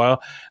a little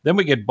while. Then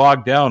we get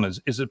bogged down.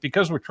 Is it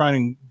because we're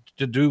trying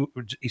to do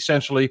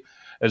essentially,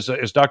 as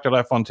Dr.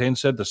 Lafontaine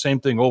said, the same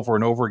thing over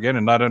and over again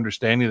and not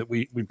understanding that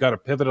we've got to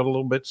pivot a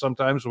little bit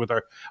sometimes with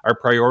our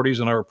priorities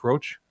and our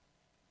approach?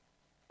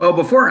 Well,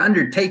 before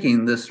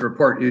undertaking this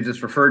report, you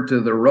just referred to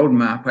the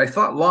roadmap. I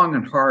thought long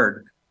and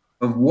hard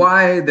of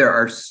why there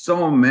are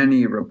so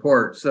many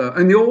reports.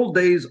 In the old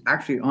days,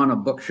 actually on a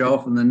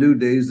bookshelf, in the new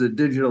days, the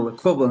digital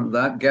equivalent of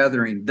that,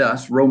 gathering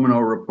dust, Romano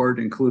report,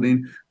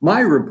 including my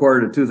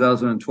report of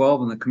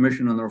 2012 and the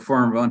Commission on the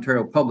Reform of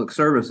Ontario Public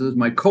Services,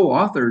 my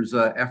co-author's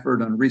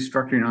effort on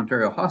restructuring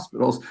Ontario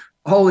hospitals,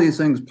 all these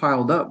things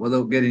piled up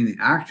without getting the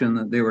action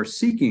that they were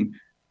seeking.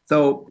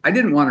 So I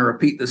didn't want to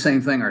repeat the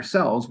same thing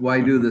ourselves.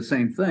 Why do the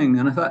same thing?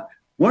 And I thought,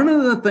 one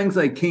of the things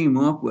I came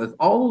up with,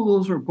 all of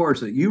those reports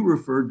that you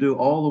referred to,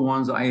 all the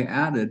ones I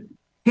added,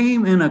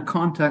 came in a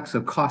context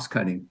of cost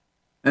cutting.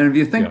 And if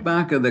you think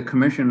back of the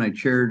commission I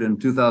chaired in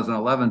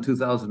 2011,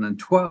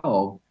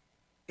 2012,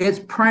 its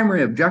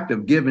primary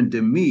objective given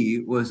to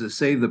me was to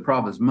save the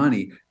province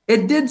money.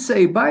 It did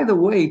say, by the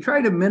way,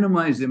 try to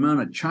minimize the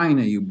amount of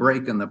China you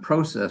break in the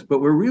process, but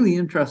we're really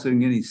interested in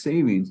getting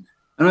savings.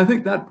 And I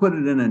think that put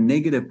it in a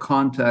negative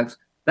context.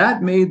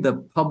 That made the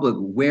public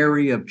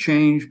wary of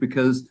change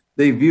because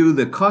They view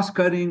the cost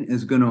cutting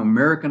is going to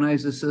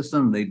Americanize the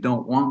system. They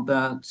don't want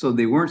that. So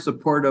they weren't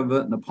supportive of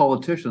it, and the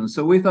politicians.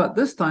 So we thought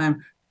this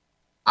time,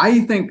 I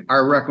think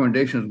our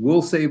recommendations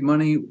will save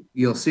money.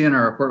 You'll see in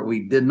our report,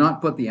 we did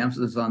not put the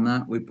emphasis on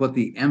that. We put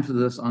the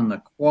emphasis on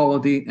the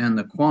quality and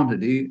the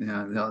quantity.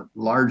 The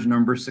large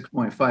number,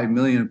 6.5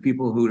 million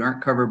people who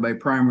aren't covered by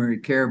primary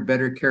care,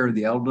 better care of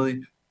the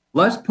elderly.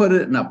 Let's put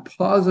it in a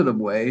positive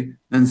way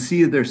and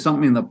see if there's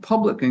something the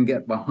public can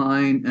get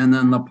behind. And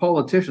then the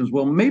politicians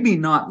will maybe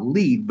not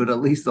lead, but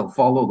at least they'll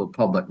follow the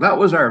public. That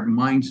was our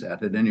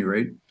mindset at any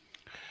rate.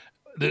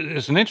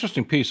 There's an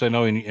interesting piece, I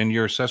know, in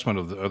your assessment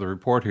of the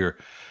report here,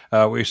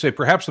 where you say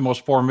perhaps the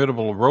most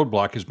formidable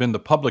roadblock has been the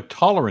public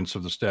tolerance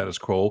of the status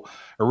quo,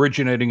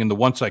 originating in the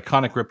once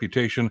iconic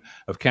reputation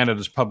of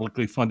Canada's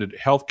publicly funded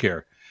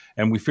healthcare.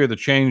 And we fear the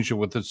change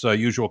with its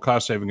usual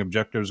cost-saving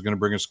objective is going to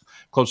bring us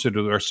closer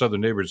to our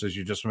southern neighbors, as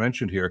you just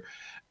mentioned here.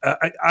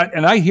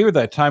 I hear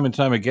that time and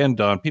time again,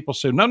 Don. People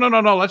say, no,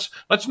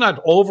 let's not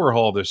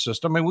overhaul this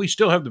system. I mean, we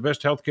still have the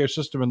best healthcare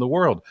system in the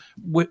world,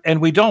 and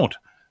we don't.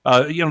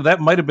 That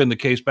might have been the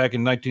case back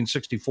in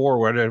 1964 or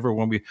whatever,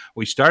 when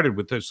we started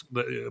with this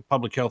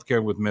public health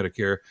care with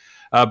Medicare.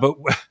 But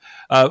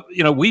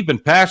we've been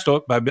passed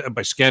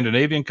by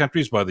Scandinavian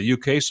countries, by the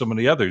UK, so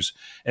many others,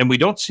 and we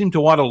don't seem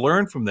to want to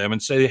learn from them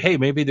and say, hey,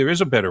 maybe there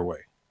is a better way.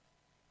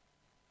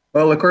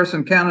 Well, of course,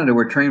 in Canada,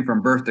 we're trained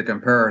from birth to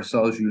compare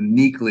ourselves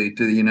uniquely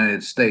to the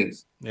United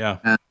States. Yeah.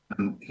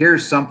 And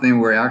here's something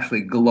where I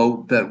actually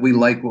gloat that we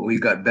like what we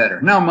got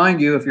better. Now,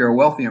 mind you, if you're a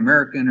wealthy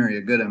American or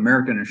you get an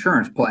American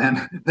insurance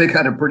plan, they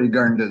got a pretty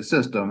darn good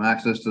system,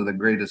 access to the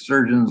greatest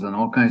surgeons and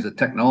all kinds of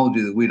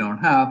technology that we don't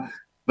have.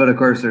 But of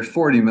course, there's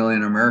 40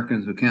 million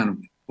Americans who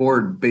can't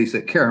afford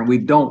basic care, and we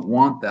don't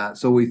want that.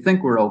 So we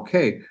think we're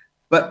okay.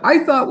 But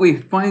I thought we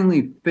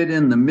finally fit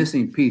in the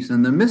missing piece.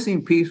 And the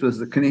missing piece was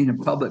the Canadian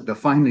public to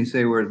finally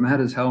say we're as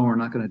mad as hell and we're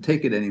not going to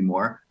take it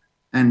anymore,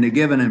 and to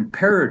give an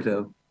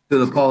imperative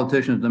to the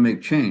politicians to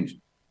make change.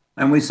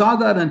 And we saw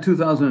that in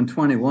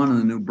 2021 in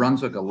the New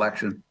Brunswick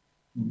election.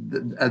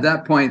 At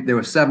that point, there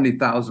were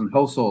 70,000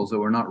 households that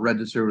were not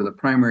registered with a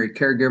primary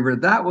caregiver.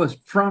 That was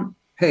front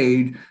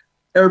page.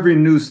 Every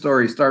news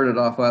story started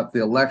off at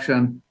the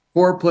election.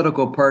 4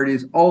 political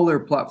parties, all their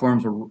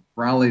platforms were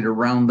rallied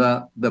around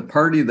that. The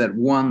party that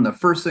won, the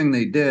first thing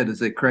they did is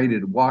they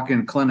created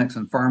walk-in clinics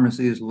and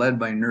pharmacies led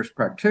by nurse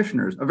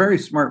practitioners, a very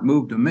smart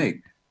move to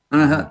make.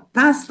 And I thought,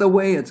 that's the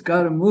way it's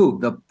got to move.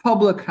 The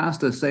public has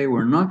to say,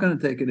 we're not going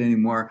to take it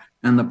anymore.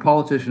 And the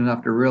politicians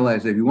have to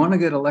realize, if you want to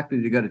get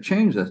elected, you got to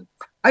change this.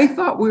 I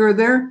thought we were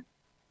there.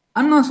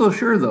 I'm not so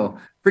sure, though.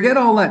 Forget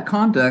all that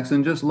context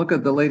and just look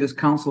at the latest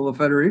Council of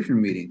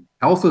Federation meeting.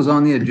 Health was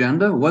on the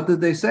agenda. What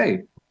did they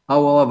say?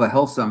 Oh, we'll have a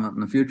health summit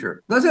in the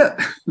future. That's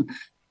it.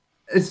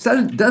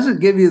 It doesn't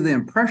give you the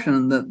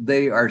impression that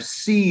they are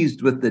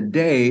seized with the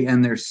day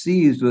and they're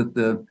seized with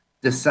the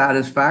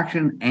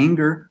dissatisfaction,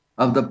 anger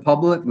of the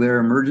public, their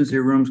emergency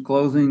rooms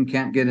closing,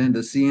 can't get in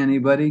to see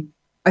anybody.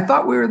 I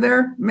thought we were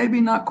there,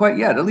 maybe not quite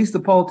yet. At least the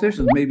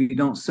politicians maybe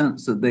don't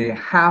sense that they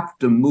have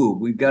to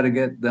move. We've got to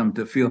get them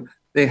to feel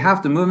they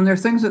have to move, and there are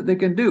things that they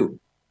can do.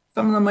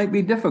 Some of them might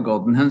be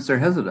difficult, and hence they're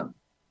hesitant.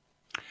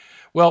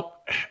 Well,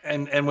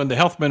 and when the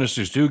health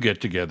ministers do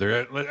get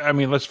together, I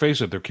mean, let's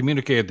face it, their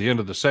communique at the end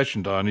of the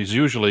session, Don, is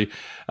usually,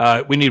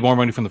 we need more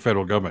money from the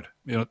federal government,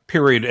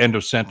 period, end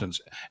of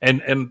sentence.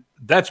 And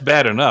that's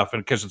bad enough,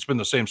 and because it's been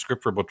the same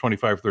script for about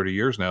 25, 30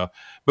 years now.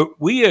 But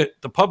we,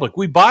 the public,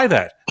 we buy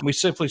that. And we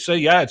simply say,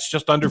 yeah, it's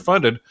just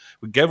underfunded.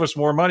 Give us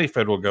more money,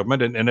 federal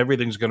government, and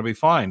everything's going to be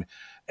fine.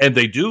 And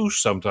they do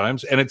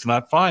sometimes, and it's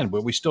not fine,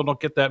 but we still don't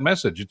get that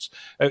message.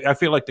 I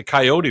feel like the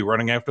coyote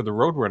running after the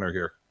roadrunner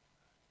here.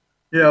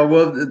 Yeah,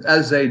 well,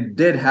 as they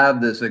did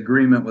have this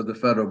agreement with the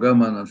federal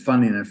government on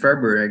funding in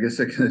February, I guess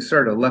they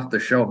sort of left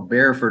the shelf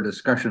bare for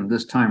discussion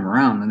this time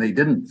around, and they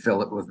didn't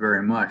fill it with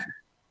very much.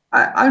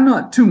 I'm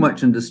not too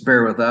much in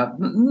despair with that.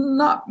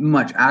 Not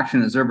much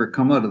action has ever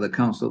come out of the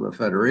Council of the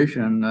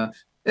Federation.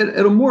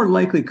 It'll more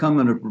likely come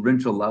at a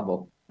provincial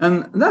level.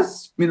 And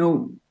that's,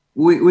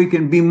 we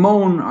can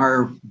bemoan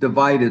our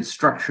divided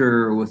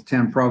structure with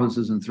 10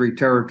 provinces and 3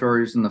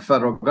 territories in the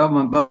federal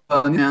government, but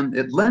and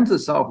it lends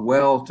itself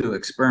well to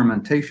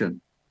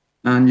experimentation.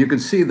 And you can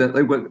see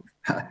that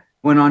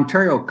when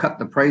Ontario cut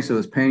the price it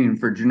was paying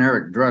for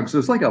generic drugs, it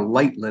was like a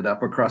light lit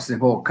up across the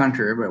whole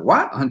country. Everybody,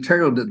 what?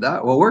 Ontario did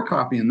that? Well, we're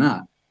copying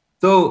that.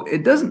 So they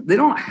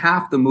don't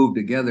have to move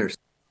together.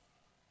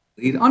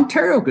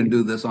 Ontario can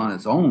do this on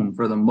its own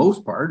for the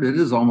most part. It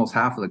is almost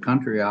half of the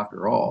country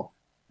after all.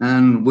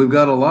 And we've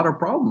got a lot of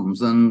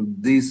problems. And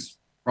these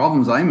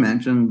problems I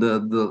mentioned,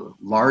 the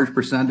large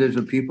percentage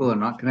of people are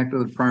not connected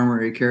with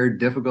primary care,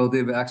 difficulty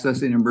of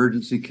accessing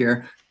emergency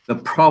care, the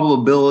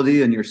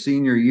probability in your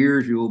senior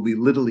years you will be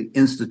literally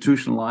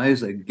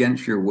institutionalized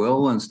against your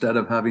will instead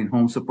of having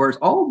home supports.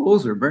 All of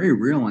those are very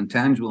real and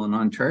tangible in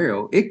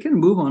Ontario. It can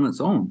move on its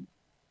own.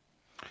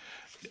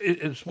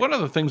 It's one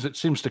of the things that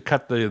seems to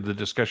cut the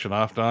discussion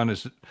off, Don,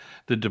 is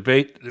the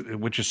debate,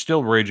 which is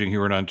still raging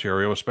here in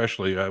Ontario,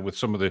 especially with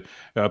some of the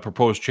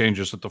proposed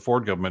changes that the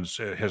Ford government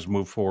has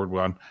moved forward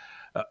on.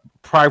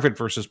 private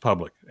versus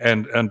public,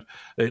 and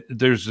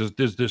there's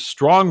this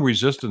strong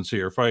resistance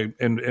here.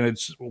 And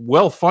it's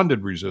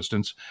well-funded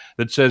resistance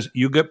that says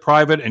you get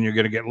private and you're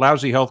going to get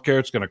lousy healthcare.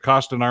 It's going to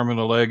cost an arm and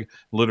a leg,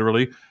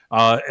 literally,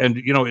 and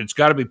it's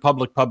got to be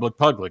public.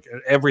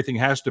 Everything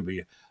has to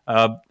be,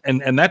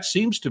 and that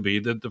seems to be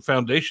the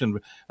foundation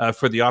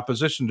for the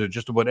opposition to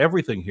just about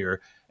everything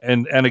here.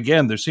 And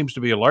again, there seems to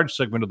be a large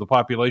segment of the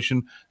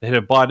population that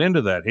have bought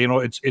into that.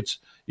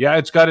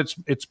 It's got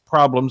its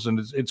problems and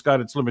it's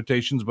got its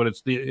limitations, but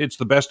it's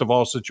the best of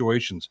all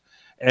situations.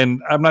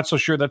 And I'm not so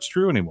sure that's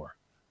true anymore.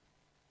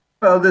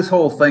 Well, this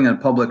whole thing on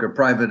public or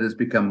private has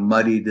become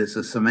muddied. It's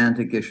a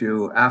semantic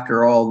issue.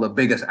 After all, the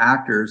biggest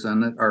actors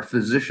in it are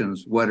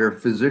physicians. What are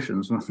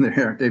physicians?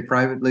 Are they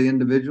privately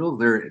individuals?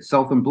 They're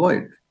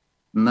self-employed,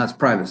 and that's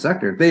private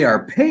sector. They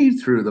are paid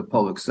through the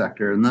public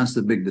sector, and that's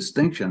the big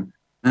distinction.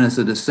 And it's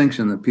a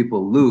distinction that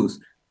people lose.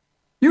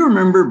 You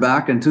remember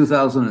back in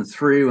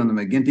 2003 when the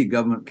McGuinty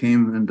government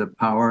came into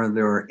power,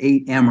 there were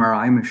 8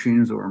 MRI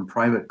machines that were in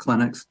private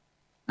clinics,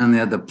 and they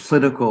had the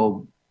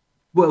political,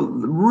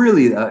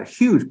 really a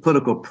huge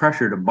political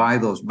pressure to buy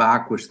those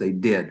back, which they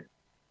did.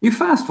 You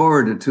fast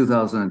forward to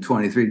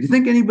 2023, do you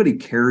think anybody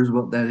cares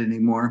about that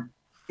anymore?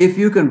 If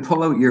you can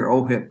pull out your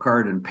OHIP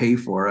card and pay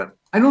for it,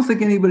 I don't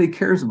think anybody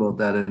cares about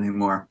that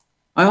anymore.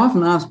 I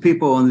often ask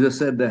people, and they just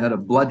said they had a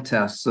blood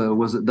test,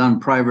 was it done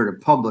private or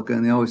public?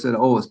 And they always said,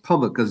 it's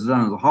public because it's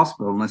done at a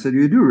hospital. And I said,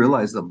 you do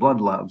realize the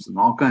blood labs and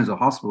all kinds of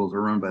hospitals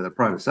are run by the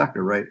private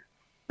sector, right?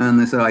 And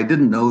they said, I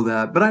didn't know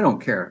that, but I don't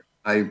care.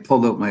 I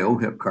pulled out my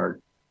OHIP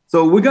card.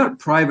 So we got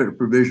private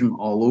provision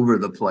all over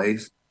the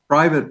place.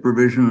 Private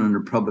provision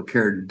under public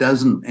care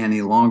doesn't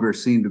any longer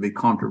seem to be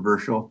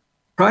controversial.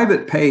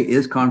 Private pay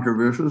is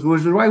controversial,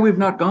 which is why we've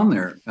not gone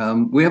there.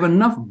 We have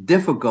enough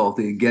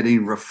difficulty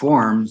getting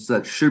reforms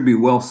that should be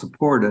well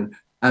supported,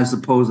 as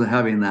opposed to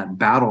having that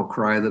battle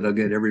cry that'll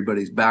get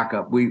everybody's back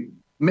up.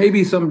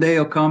 Maybe someday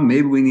it'll come.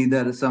 Maybe we need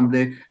that at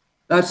someday.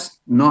 That's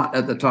not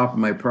at the top of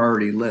my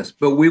priority list,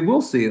 but we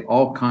will see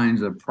all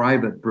kinds of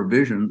private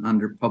provision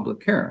under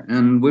public care.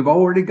 And we've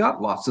already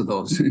got lots of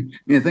those.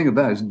 Think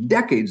about it, it's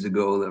decades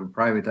ago that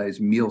privatized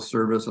meal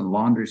service and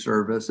laundry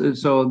service.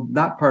 So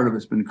that part of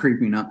it's been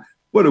creeping up.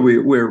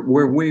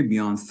 We're way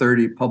beyond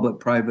 30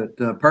 public-private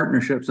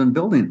partnerships and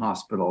building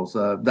hospitals.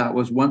 That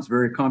was once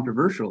very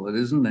controversial. It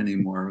isn't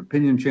anymore.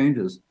 Opinion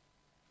changes.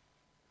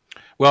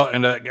 Well,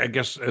 and I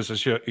guess,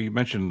 as you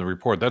mentioned in the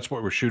report, that's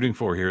what we're shooting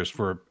for here, is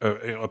for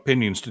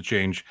opinions to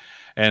change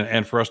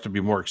and for us to be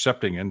more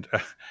accepting. And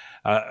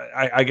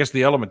I guess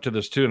the element to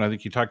this, too, and I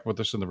think you talked about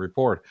this in the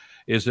report,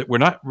 is that we're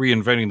not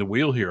reinventing the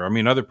wheel here. I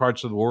mean, other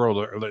parts of the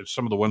world,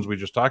 some of the ones we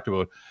just talked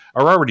about,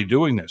 are already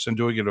doing this and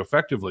doing it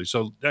effectively.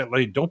 So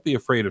don't be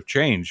afraid of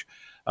change.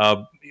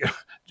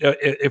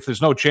 If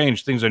there's no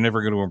change, things are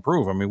never going to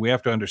improve. I mean, we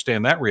have to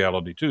understand that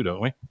reality, too,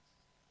 don't we?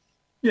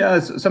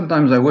 Yeah,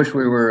 sometimes I wish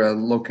we were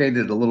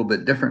located a little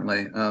bit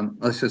differently.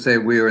 Let's just say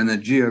we were in the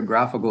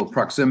geographical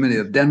proximity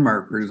of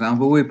Denmark, for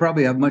example. We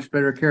probably have much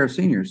better care of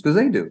seniors because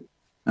they do.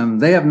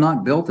 They have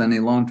not built any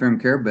long-term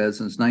care beds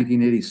since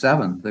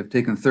 1987. They've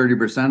taken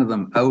 30% of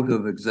them out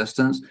of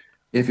existence.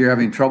 If you're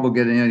having trouble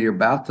getting out of your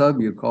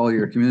bathtub, you call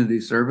your community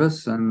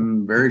service,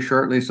 and very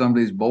shortly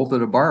somebody's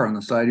bolted a bar on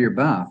the side of your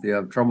bath. You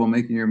have trouble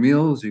making your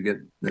meals, you get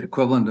the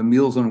equivalent of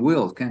Meals on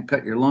Wheels. Can't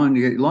cut your lawn,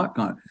 you get your lot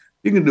on.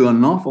 You can do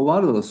an awful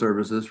lot of those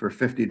services for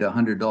 $50 to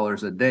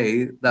 $100 a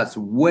day. That's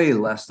way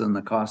less than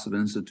the cost of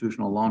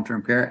institutional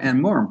long-term care. And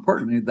more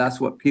importantly,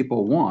 that's what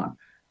people want.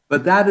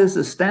 But that is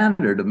the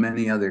standard of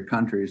many other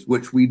countries,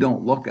 which we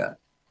don't look at.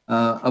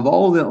 Of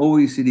all the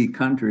OECD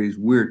countries,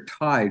 we're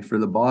tied for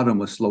the bottom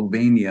with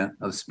Slovenia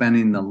of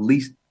spending the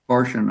least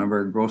portion of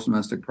our gross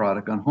domestic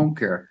product on home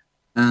care.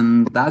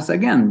 And that's,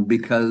 again,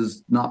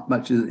 because not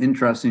much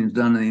interesting is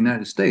done in the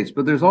United States,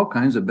 but there's all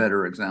kinds of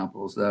better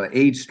examples.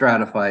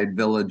 Age-stratified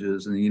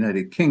villages in the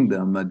United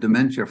Kingdom,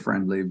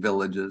 dementia-friendly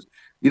villages.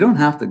 You don't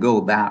have to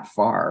go that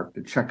far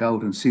to check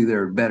out and see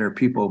there are better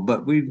people,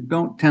 but we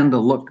don't tend to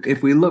look,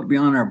 if we look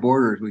beyond our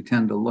borders, we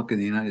tend to look in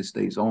the United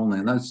States only,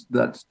 and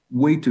that's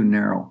way too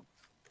narrow.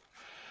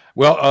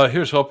 Well,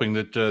 here's hoping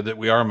that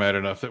we are mad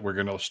enough that we're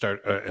going to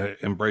start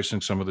embracing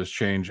some of this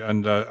change.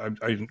 And I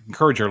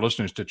encourage our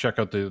listeners to check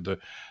out the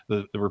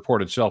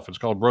report itself. It's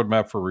called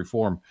Roadmap for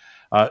Reform.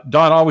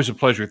 Don, always a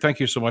pleasure. Thank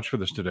you so much for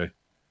this today.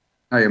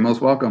 Oh, you're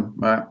most welcome.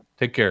 Bye.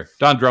 Take care.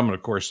 Don Drummond,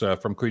 of course,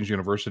 from Queen's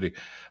University,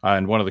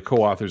 and one of the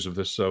co-authors of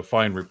this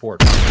fine report.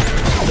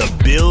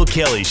 The Bill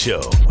Kelly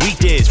Show,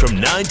 weekdays from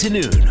 9 to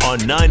noon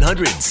on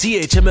 900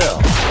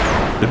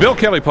 CHML. The Bill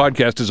Kelly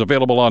Podcast is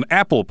available on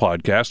Apple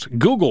Podcast,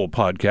 Google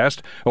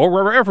Podcast, or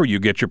wherever you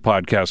get your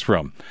podcasts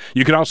from.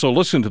 You can also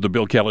listen to The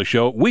Bill Kelly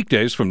Show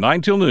weekdays from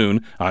 9 till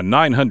noon on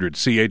 900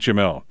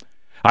 CHML.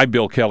 I'm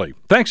Bill Kelly.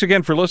 Thanks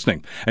again for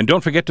listening. And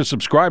don't forget to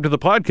subscribe to the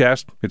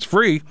podcast. It's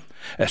free,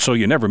 so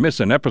you never miss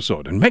an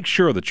episode. And make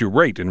sure that you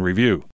rate and review.